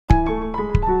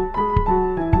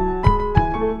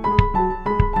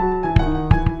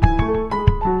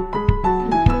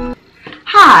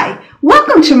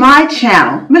Welcome to my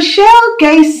channel, Michelle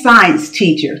Gay Science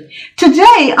Teacher.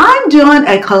 Today I'm doing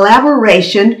a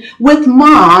collaboration with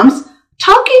moms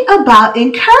talking about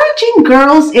encouraging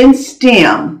girls in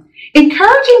STEM.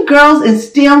 Encouraging girls in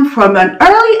STEM from an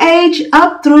early age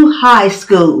up through high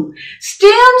school.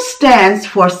 STEM stands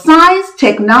for Science,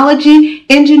 Technology,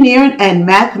 Engineering, and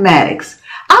Mathematics.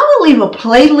 I will leave a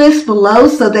playlist below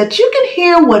so that you can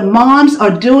hear what moms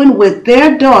are doing with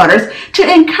their daughters to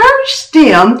encourage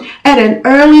STEM at an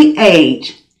early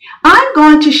age. I'm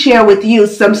going to share with you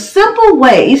some simple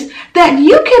ways that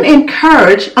you can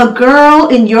encourage a girl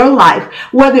in your life,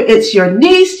 whether it's your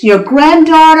niece, your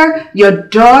granddaughter, your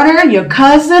daughter, your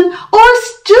cousin, or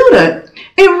student.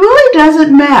 It really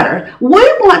doesn't matter. We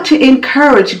want to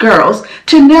encourage girls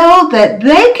to know that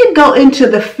they can go into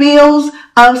the fields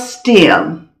of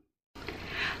STEM.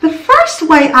 The first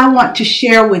way I want to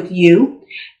share with you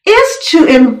is to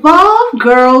involve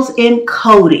girls in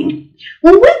coding.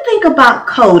 When we think about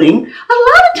coding, a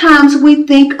lot of times we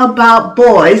think about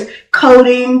boys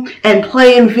coding and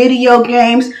playing video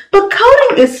games, but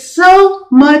coding is so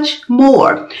much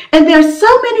more. And there's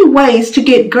so many ways to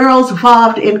get girls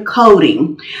involved in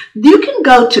coding. You can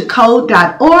go to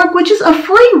code.org, which is a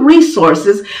free resource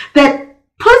that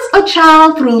puts a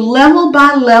child through level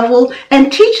by level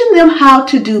and teaching them how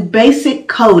to do basic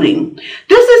coding.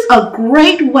 This is a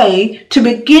great way to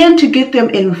begin to get them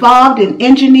involved in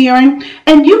engineering,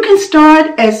 and you can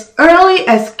start as early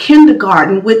as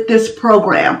kindergarten with this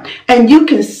program, and you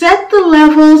can set the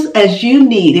levels as you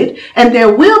need it, and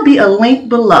there will be a link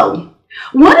below.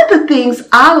 One of the things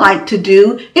I like to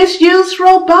do is use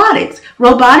robotics.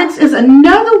 Robotics is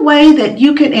another way that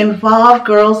you can involve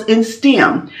girls in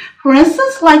STEM. For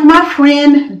instance, like my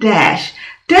friend Dash.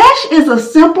 Dash is a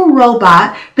simple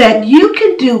robot that you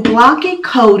can do blocky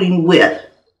coding with.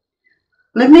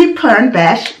 Let me turn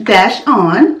Dash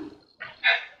on.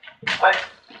 What?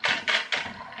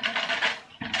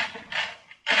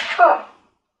 Oh.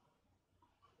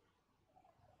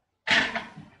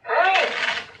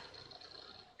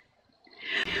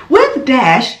 With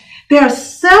Dash, there are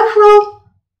several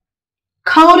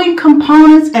coding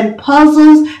components and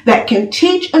puzzles that can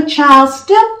teach a child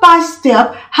step by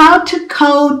step how to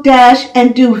code Dash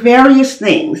and do various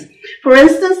things. For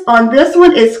instance, on this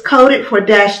one, it's coded for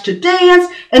Dash to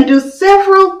dance and do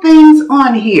several things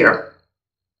on here.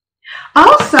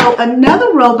 Also,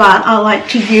 another robot I like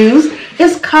to use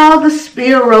is called the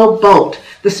Spiro Boat.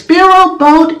 The Spiro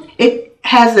Boat, it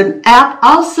has an app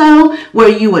also where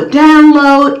you would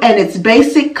download, and it's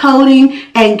basic coding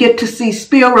and get to see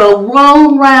Spiro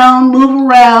roll around, move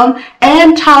around,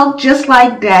 and talk just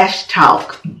like Dash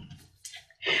talk.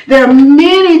 There are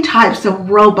many types of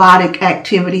robotic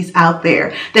activities out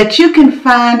there that you can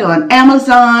find on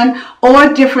Amazon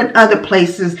or different other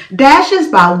places. Dash is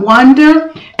by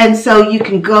Wonder, and so you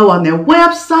can go on their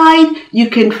website. You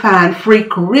can find free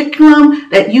curriculum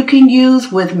that you can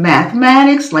use with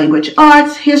mathematics, language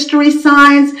arts, history,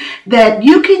 science, that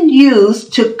you can use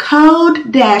to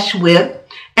code Dash with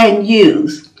and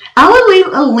use. I will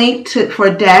leave a link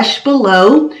for Dash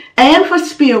below and for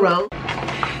Spiro.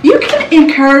 You can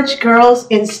encourage girls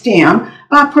in STEM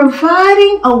by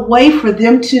providing a way for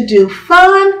them to do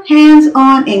fun,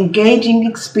 hands-on, engaging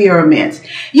experiments.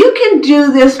 You can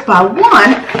do this by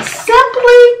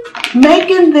simply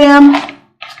making them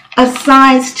a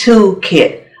science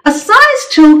toolkit. A science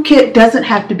toolkit doesn't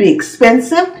have to be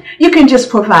expensive. You can just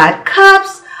provide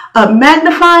cups, a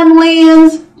magnifying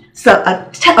lens, so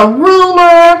a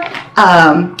ruler,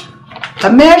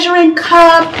 a measuring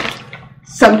cup,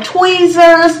 some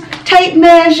tweezers, tape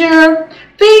measure,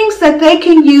 things that they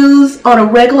can use on a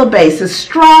regular basis.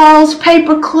 Straws,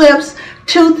 paper clips,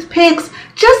 toothpicks,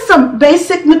 just some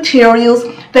basic materials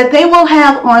that they will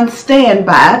have on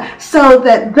standby so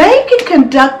that they can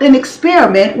conduct an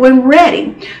experiment when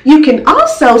ready. You can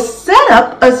also set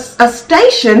up a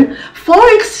station for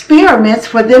experiments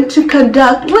for them to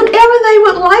conduct whenever they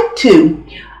would like to.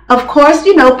 Of course,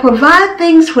 provide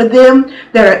things for them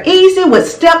that are easy with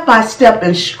step-by-step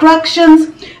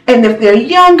instructions. And if they're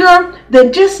younger,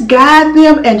 then just guide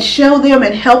them and show them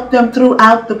and help them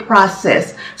throughout the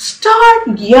process.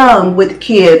 Start young with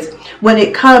kids when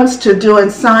it comes to doing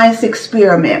science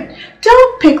experiment.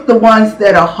 Don't pick the ones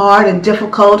that are hard and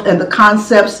difficult and the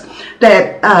concepts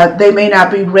that they may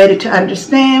not be ready to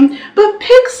understand, but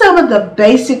pick some of the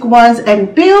basic ones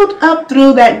and build up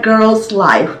through that girl's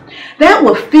life. That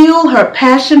will fuel her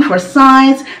passion for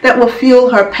science, that will fuel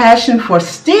her passion for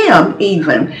STEM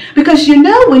even. Because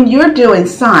when you're doing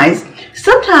science,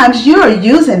 sometimes you're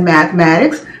using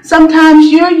mathematics,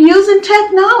 sometimes you're using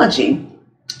technology.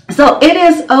 So it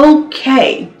is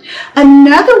okay.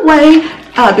 Another way,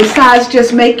 besides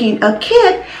just making a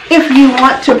kit, if you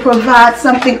want to provide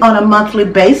something on a monthly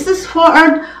basis for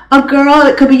a girl,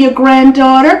 it could be your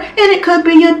granddaughter and it could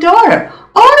be your daughter.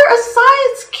 Order a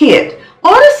science kit.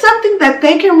 Order something that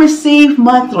they can receive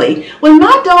monthly. When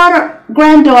my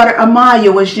granddaughter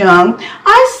Amaya was young,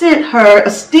 I sent her a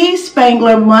Steve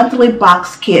Spangler monthly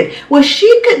box kit where she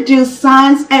could do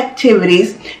science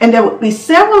activities, and there would be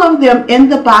several of them in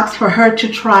the box for her to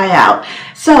try out.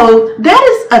 So that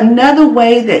is another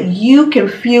way that you can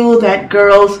fuel that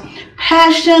girl's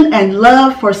passion and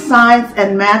love for science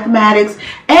and mathematics,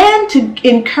 and to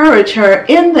encourage her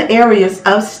in the areas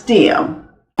of STEM.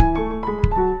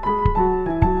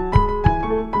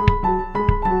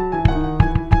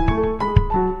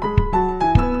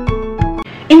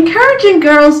 Encouraging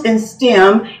girls in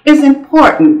STEM is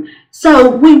important, so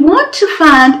we want to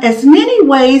find as many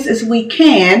ways as we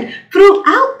can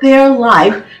throughout their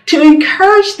life to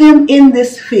encourage them in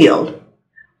this field.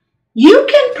 You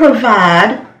can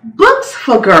provide books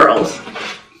for girls,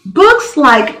 books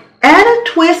like Add a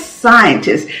Twist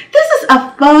Scientist. This is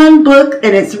a fun book,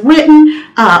 and it's written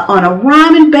on a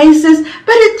rhyming basis,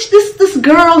 but it's this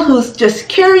girl who's just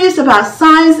curious about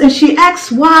science, and she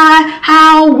asks why,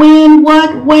 how, when,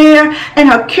 what, where, and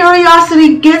her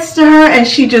curiosity gets to her, and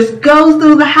she just goes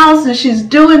through the house and she's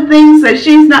doing things that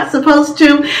she's not supposed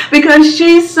to because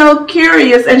she's so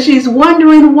curious and she's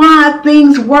wondering why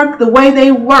things work the way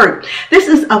they work. This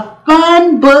is a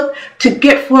fun book to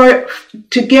get for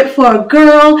a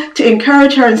girl, to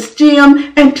encourage her in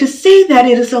STEM, and to see that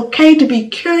it is okay to be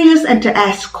curious and to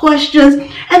ask questions,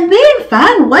 and then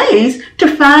find ways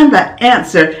to find the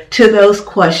answer to those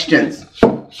questions.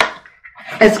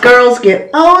 As girls get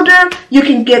older, you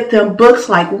can get them books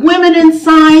like Women in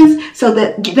Science, so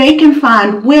that they can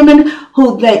find women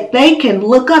who they can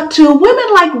look up to,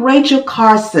 women like Rachel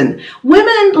Carson,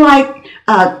 women like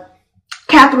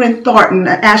Catherine Thornton,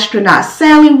 an astronaut,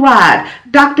 Sally Ride,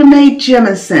 Dr. Mae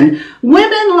Jemison,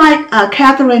 women like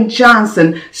Katherine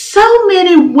Johnson, so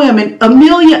many women,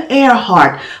 Amelia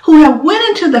Earhart, who have went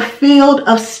into the field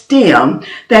of STEM,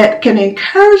 that can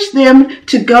encourage them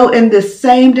to go in the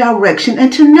same direction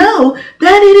and to know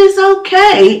that it is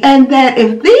okay, and that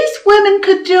if these women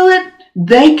could do it,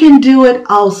 they can do it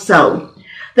also.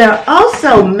 There are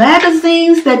also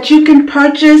magazines that you can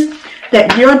purchase,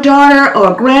 that your daughter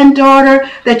or granddaughter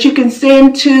that you can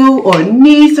send to, or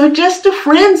niece, or just a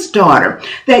friend's daughter,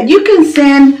 that you can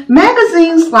send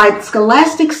magazines like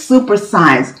Scholastic Super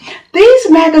Science. These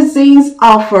magazines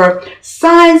offer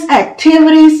science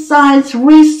activities, science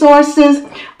resources,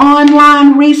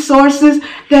 online resources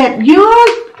that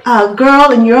your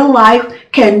girl in your life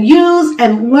can use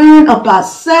and learn about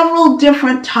several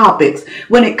different topics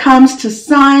when it comes to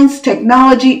science,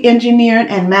 technology, engineering,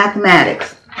 and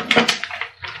mathematics.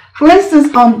 For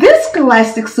instance, on this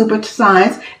Scholastic Super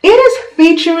Science, it is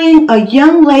featuring a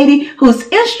young lady who's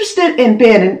interested in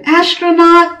being an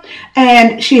astronaut,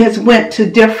 and she has went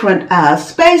to different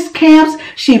space camps.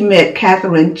 She met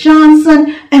Katherine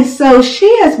Johnson, and so she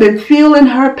has been fueling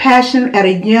her passion at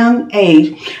a young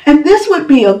age. And this would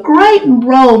be a great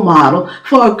role model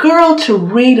for a girl to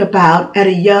read about at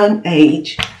a young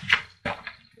age.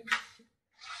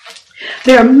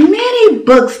 There are many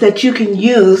books that you can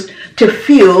use to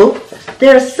fuel.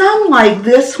 There are some like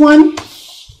this one.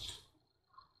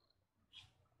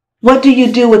 What do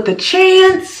you do with the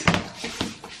chance?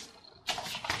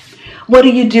 What do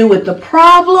you do with the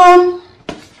problem?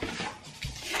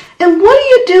 And what do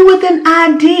you do with an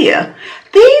idea?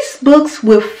 These books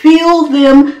will fuel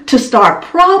them to start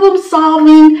problem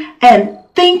solving and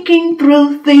thinking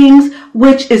through things,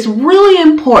 which is really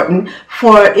important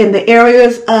for in the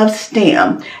areas of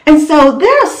STEM. And so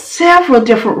there are several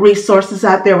different resources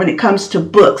out there when it comes to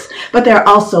books, but there are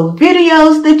also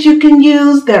videos that you can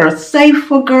use that are safe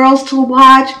for girls to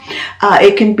watch.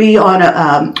 It can be on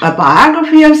a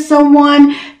biography of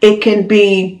someone. It can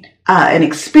be an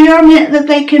experiment that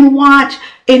they can watch.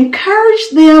 Encourage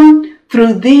them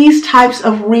through these types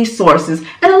of resources.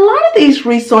 And a lot of these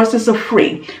resources are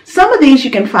free. Some of these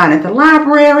you can find at the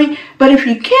library, but if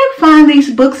you can't find these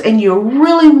books and you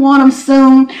really want them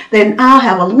soon, then I'll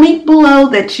have a link below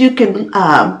that you can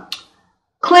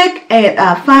click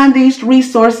and find these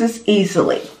resources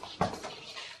easily.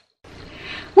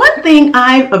 One thing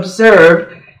I've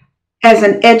observed as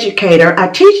an educator, I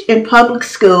teach in public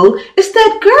school, is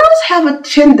that girls have a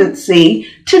tendency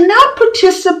to not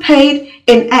participate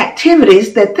in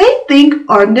activities that they think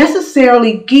are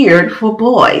necessarily geared for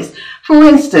boys. For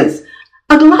instance,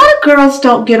 A lot of girls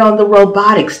don't get on the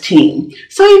robotics team.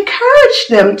 So encourage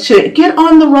them to get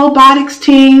on the robotics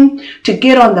team, to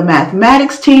get on the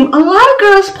mathematics team. A lot of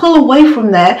girls pull away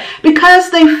from that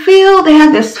because they feel they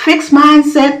have this fixed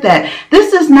mindset that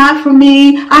this is not for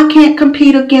me. I can't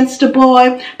compete against a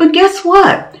boy. But guess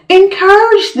what?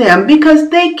 Encourage them because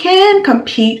they can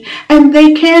compete and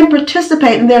they can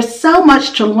participate. And there's so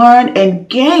much to learn and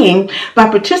gain by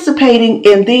participating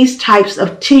in these types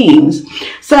of teams.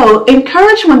 So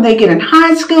encourage when they get in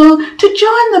high school to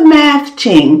join the math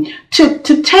team, to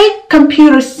take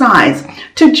computer science,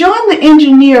 to join the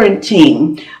engineering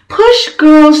team. Push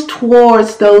girls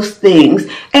towards those things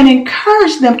and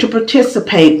encourage them to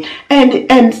participate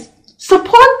and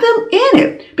support them in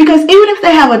it. Because even if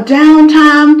they have a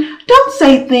downtime, don't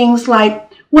say things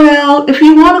like, well, if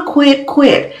you want to quit,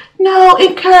 quit. No,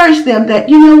 encourage them that,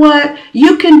 you know what,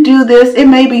 you can do this. It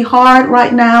may be hard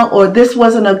right now, or this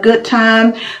wasn't a good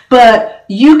time, but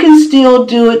you can still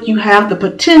do it. You have the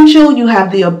potential, you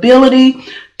have the ability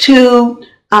to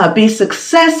be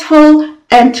successful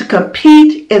and to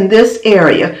compete in this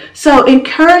area. So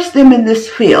encourage them in this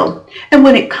field. And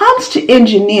when it comes to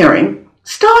engineering,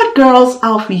 start girls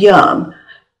off young.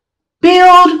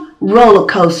 Build roller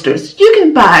coasters. You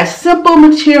can buy simple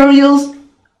materials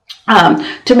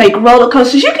to make roller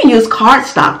coasters. You can use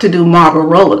cardstock to do marble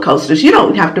roller coasters. You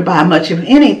don't have to buy much of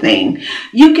anything.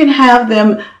 You can have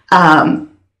them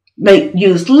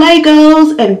use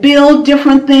Legos and build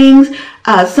different things.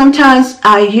 Sometimes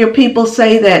I hear people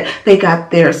say that they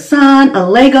got their son a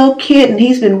Lego kit and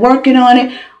he's been working on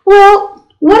it. Well,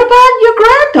 what about your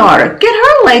granddaughter? Get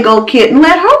her Lego kit and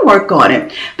let her work on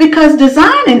it. Because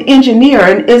design and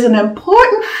engineering is an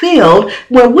important field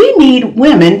where we need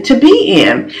women to be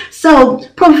in. So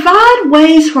provide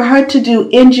ways for her to do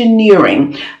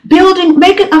engineering, building,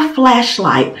 making a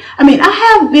flashlight. I mean, I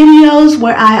have videos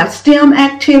where I have STEM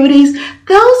activities.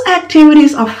 Those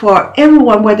activities are for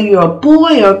everyone, whether you're a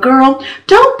boy or a girl.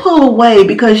 Don't pull away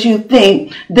because you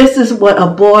think this is what a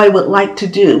boy would like to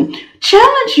do.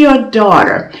 Challenge your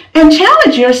daughter and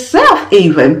challenge yourself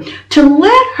even to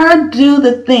let her do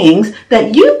the things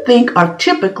that you think are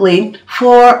typically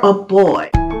for a boy.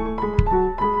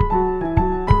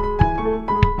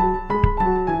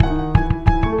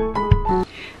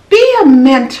 Be a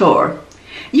mentor.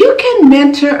 You can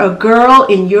mentor a girl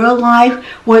in your life,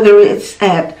 whether it's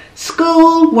at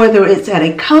school, whether it's at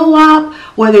a co-op,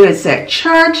 whether it's at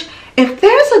church. If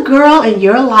there's a girl in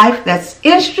your life that's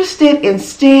interested in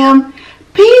STEM,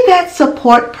 be that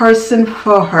support person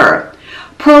for her.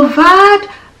 Provide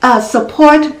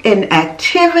support in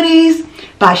activities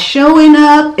by showing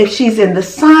up. If she's in the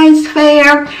science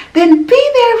fair, then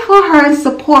be there for her and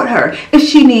support her. If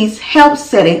she needs help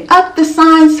setting up the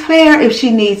science fair, if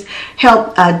she needs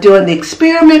help doing the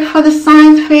experiment for the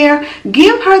science fair,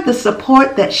 give her the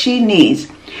support that she needs.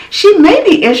 She may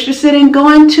be interested in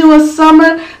going to a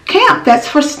summer camp that's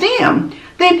for STEM.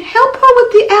 Then help her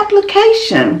with the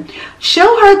application.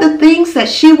 Show her the things that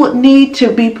she would need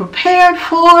to be prepared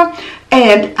for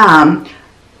and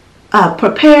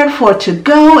prepared for to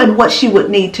go and what she would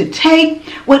need to take.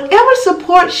 Whatever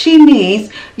support she needs,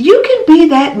 you can be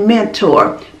that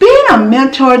mentor. Being a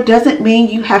mentor doesn't mean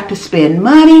you have to spend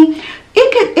money.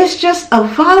 It's just a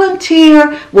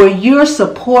volunteer where you're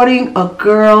supporting a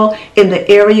girl in the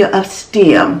area of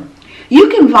STEM. You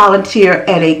can volunteer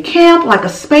at a camp like a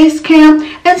space camp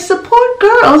and support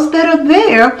girls that are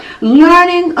there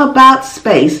learning about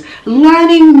space,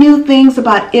 learning new things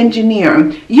about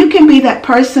engineering. You can be that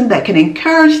person that can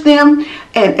encourage them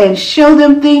and show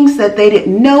them things that they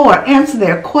didn't know or answer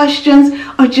their questions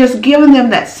or just giving them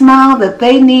that smile that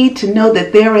they need to know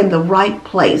that they're in the right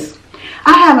place.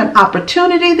 I have an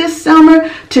opportunity this summer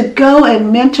to go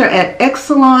and mentor at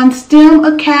Exelon STEM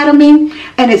Academy,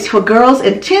 and it's for girls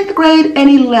in 10th grade and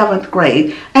 11th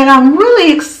grade. And I'm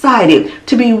really excited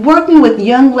to be working with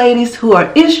young ladies who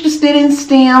are interested in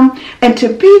STEM and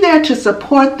to be there to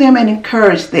support them and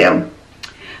encourage them.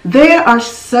 There are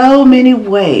so many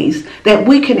ways that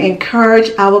we can encourage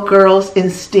our girls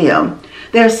in STEM.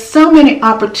 There's so many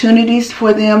opportunities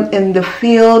for them in the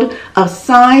field of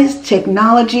science,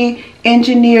 technology,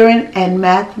 engineering, and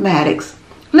mathematics.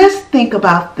 Let's think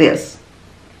about this.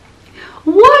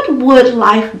 What would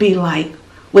life be like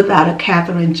without a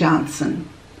Katherine Johnson?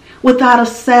 Without a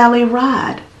Sally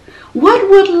Ride? What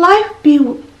would life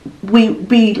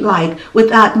be like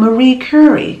without Marie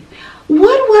Curie?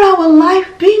 What would our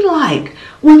life be like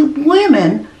with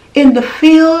women in the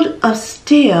field of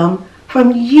STEM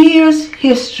from years'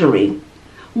 history?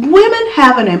 Women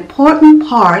have an important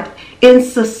part in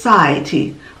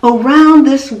society around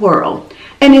this world.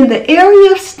 And in the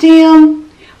area of STEM,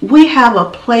 we have a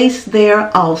place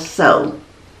there also.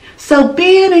 So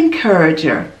be an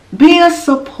encourager, be a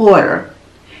supporter,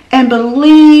 and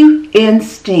believe in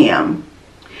STEM.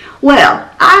 Well,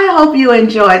 I hope you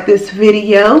enjoyed this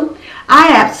video.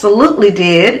 I absolutely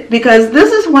did, because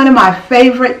this is one of my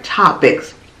favorite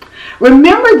topics.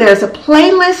 Remember, there's a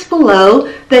playlist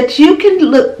below that you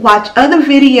can watch other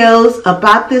videos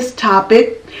about this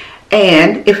topic.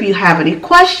 And if you have any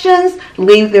questions,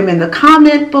 leave them in the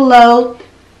comment below.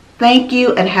 Thank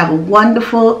you and have a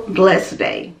wonderful, blessed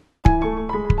day.